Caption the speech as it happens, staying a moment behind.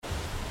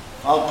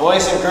Well,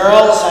 boys and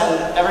girls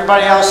and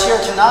everybody else here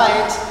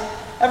tonight,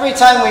 every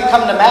time we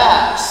come to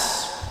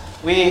Mass,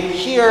 we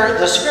hear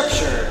the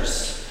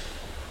Scriptures.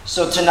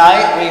 So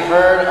tonight we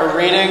heard a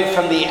reading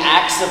from the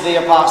Acts of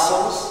the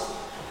Apostles.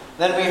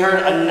 Then we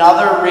heard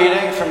another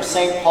reading from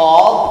St.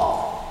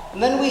 Paul.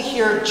 And then we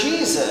hear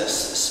Jesus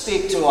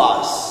speak to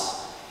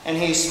us. And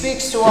he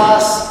speaks to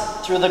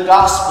us through the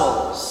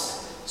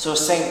Gospels. So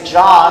St.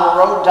 John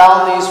wrote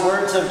down these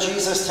words of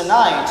Jesus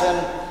tonight.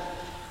 And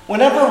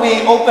whenever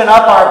we open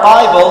up our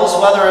Bibles,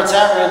 whether it's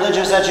at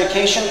religious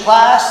education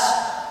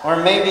class, or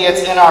maybe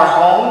it's in our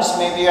homes,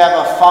 maybe you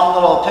have a fun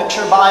little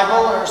picture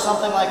Bible or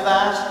something like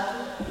that,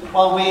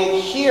 well,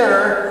 we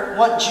hear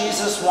what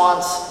Jesus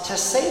wants to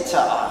say to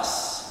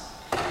us.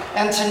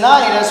 And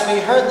tonight, as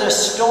we heard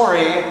this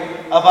story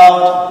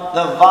about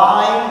the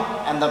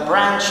vine and the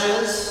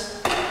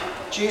branches,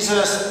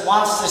 Jesus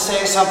wants to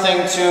say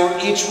something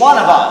to each one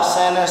of us,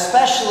 and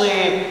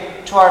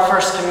especially to our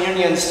First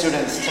Communion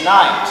students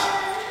tonight.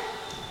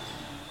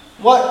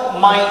 What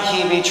might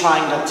he be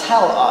trying to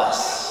tell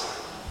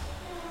us?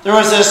 There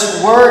was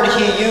this word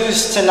he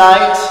used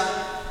tonight,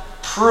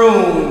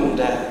 pruned.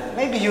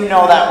 Maybe you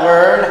know that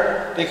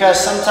word, because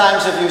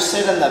sometimes if you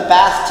sit in the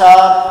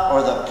bathtub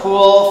or the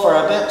pool for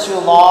a bit too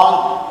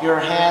long, your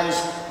hands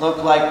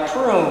look like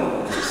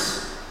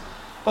prunes.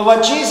 But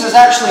what Jesus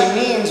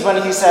actually means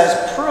when he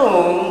says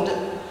pruned,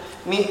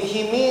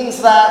 he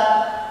means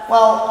that,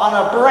 well, on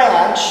a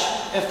branch,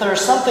 if there's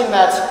something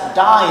that's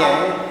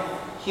dying,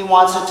 he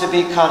wants it to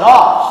be cut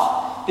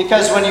off.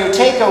 Because when you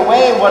take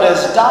away what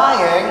is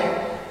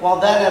dying, well,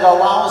 then it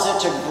allows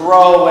it to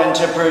grow and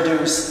to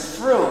produce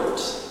fruit.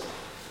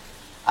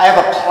 I have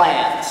a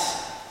plant.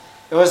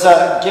 It was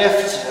a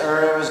gift,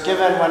 or it was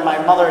given when my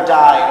mother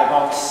died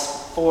about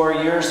 4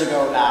 years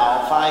ago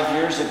now, 5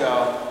 years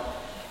ago.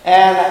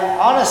 And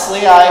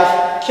honestly,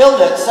 I've killed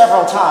it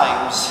several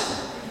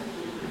times.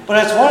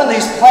 But it's one of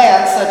these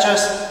plants that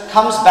just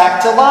comes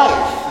back to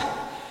life.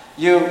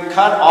 You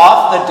cut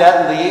off the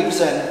dead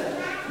leaves and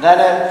then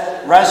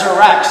it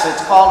resurrects.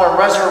 It's called a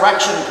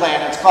resurrection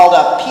plant. It's called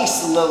a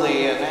peace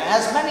lily, and it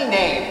has many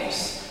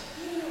names.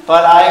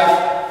 But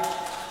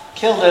I've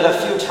killed it a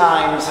few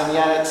times, and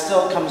yet it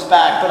still comes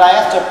back. But I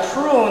have to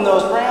prune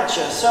those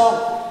branches.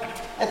 So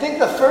I think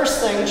the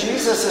first thing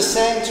Jesus is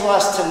saying to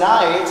us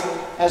tonight,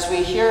 as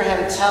we hear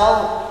him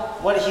tell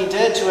what he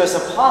did to his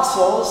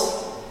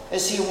apostles,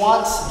 is he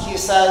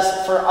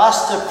says, for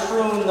us to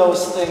prune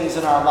those things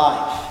in our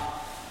life.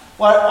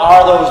 What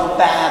are those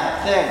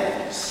bad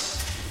things?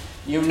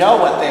 You know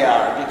what they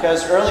are,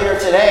 because earlier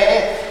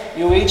today,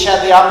 you each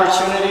had the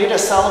opportunity to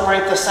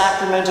celebrate the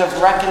sacrament of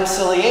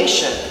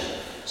reconciliation.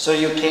 So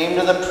you came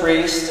to the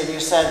priest and you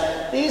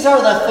said, these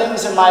are the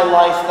things in my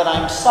life that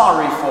I'm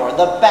sorry for,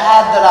 the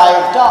bad that I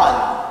have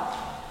done.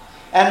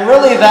 And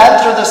really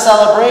then, through the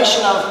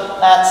celebration of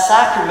that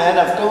sacrament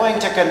of going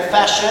to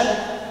confession,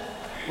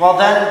 well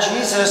then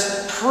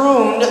Jesus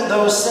pruned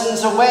those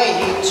sins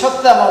away. He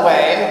took them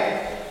away.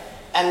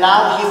 And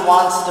now he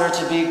wants there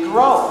to be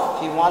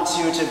growth. He wants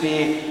you to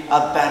be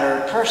a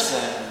better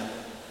person.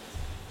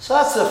 So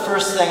that's the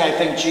first thing I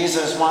think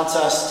Jesus wants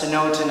us to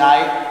know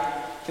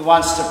tonight. He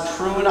wants to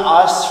prune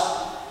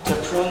us, to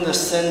prune the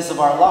sins of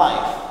our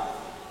life.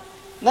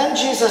 And then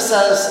Jesus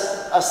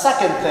says a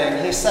second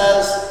thing. He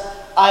says,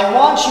 I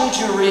want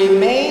you to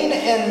remain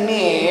in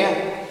me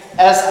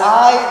as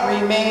I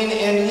remain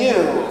in you.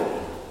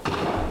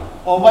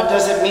 Well, what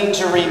does it mean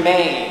to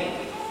remain?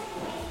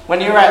 When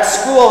you're at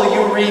school,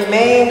 you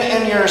remain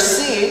in your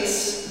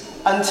seats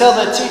until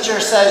the teacher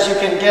says you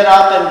can get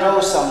up and go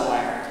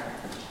somewhere.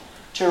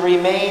 To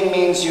remain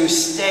means you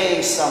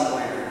stay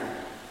somewhere.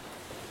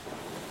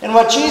 And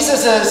what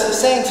Jesus is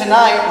saying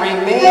tonight,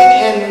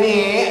 remain in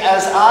me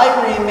as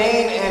I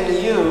remain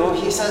in you,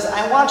 he says,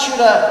 I want you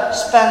to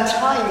spend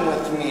time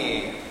with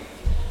me.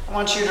 I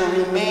want you to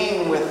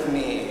remain with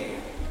me.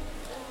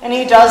 And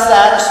he does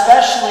that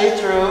especially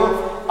through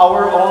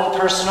our own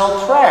personal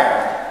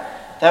prayer.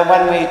 That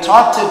when we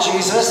talk to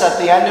Jesus at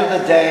the end of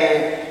the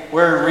day,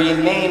 we're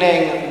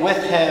remaining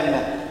with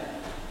him.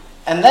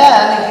 And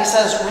then he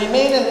says,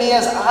 remain in me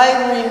as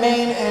I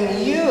remain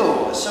in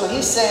you. So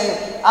he's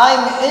saying,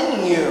 I'm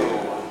in you.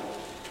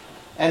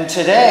 And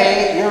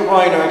today, you're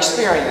going to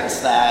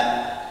experience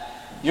that.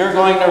 You're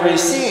going to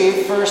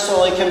receive First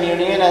Holy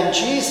Communion, and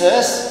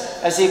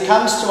Jesus, as he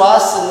comes to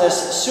us in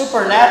this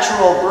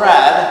supernatural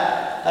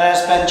bread that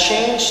has been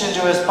changed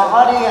into his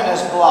body and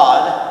his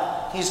blood,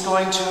 he's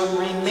going to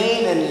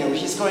remain in you.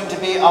 He's going to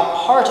be a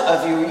part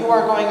of you. You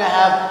are going to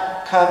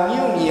have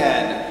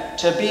communion,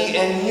 to be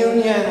in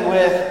union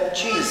with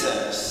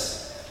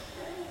Jesus.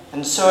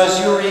 And so as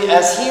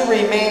he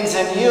remains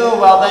in you,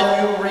 well,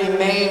 then you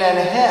remain in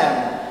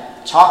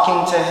him,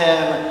 talking to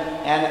him,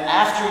 and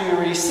after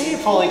you receive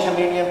Holy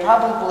Communion,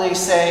 probably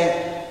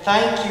say,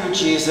 thank you,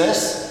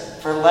 Jesus,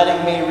 for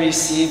letting me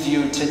receive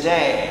you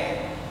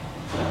today.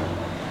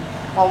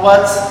 Well,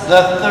 what's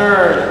the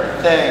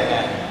third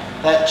thing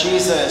that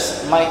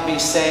Jesus might be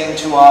saying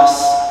to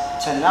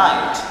us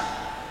tonight?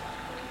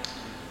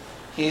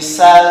 He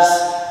says,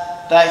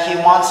 that he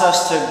wants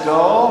us to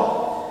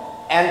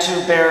go and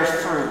to bear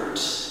fruit.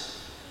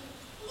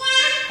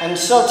 And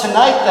so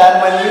tonight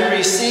then, when we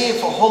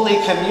receive Holy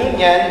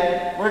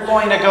Communion, we're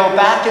going to go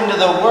back into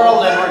the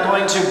world and we're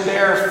going to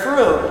bear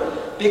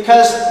fruit.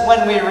 Because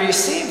when we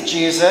receive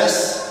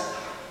Jesus,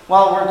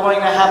 well, we're going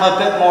to have a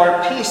bit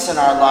more peace in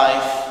our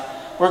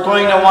life. We're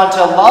going to want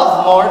to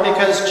love more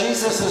because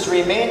Jesus is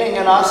remaining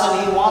in us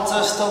and he wants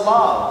us to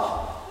love.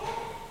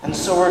 And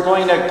so we're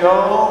going to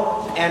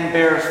go and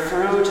bear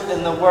fruit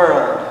in the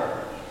world.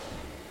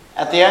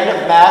 At the end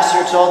of Mass,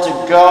 you're told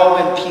to go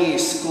in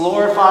peace,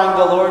 glorifying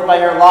the Lord by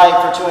your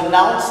life, or to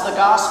announce the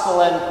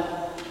gospel. And,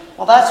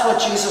 well, that's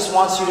what Jesus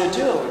wants you to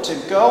do,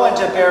 to go and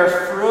to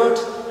bear fruit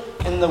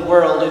in the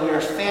world, in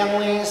your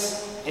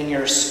families, in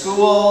your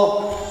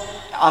school,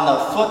 on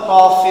the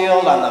football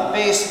field, on the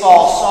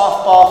baseball,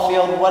 softball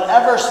field,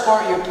 whatever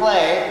sport you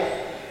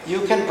play,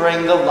 you can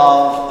bring the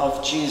love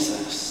of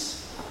Jesus.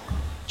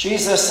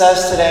 Jesus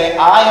says today,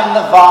 I am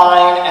the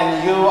vine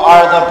and you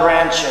are the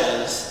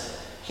branches.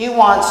 He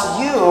wants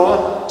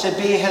you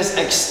to be his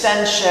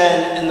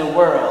extension in the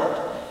world.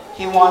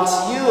 He wants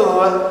you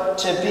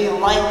to be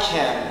like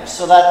him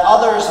so that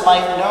others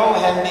might know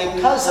him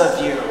because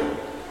of you,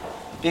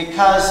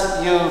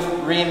 because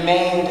you've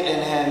remained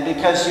in him,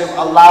 because you've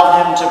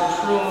allowed him to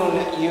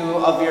prune you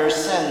of your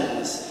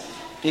sins,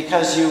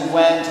 because you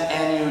went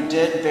and you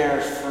did bear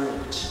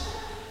fruit.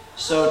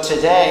 So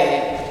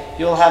today,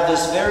 you'll have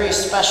this very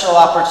special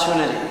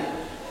opportunity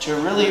to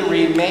really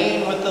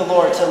remain with the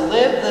Lord, to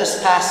live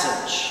this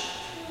passage.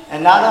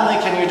 And not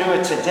only can you do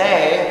it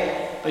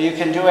today, but you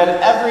can do it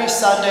every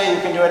Sunday,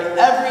 you can do it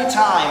every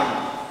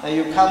time that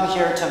you come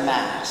here to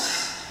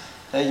Mass.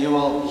 That you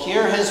will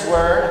hear his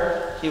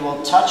word, he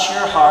will touch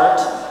your heart,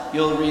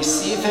 you'll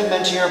receive him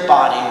into your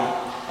body,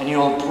 and you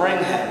will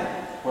bring him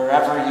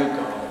wherever you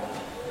go.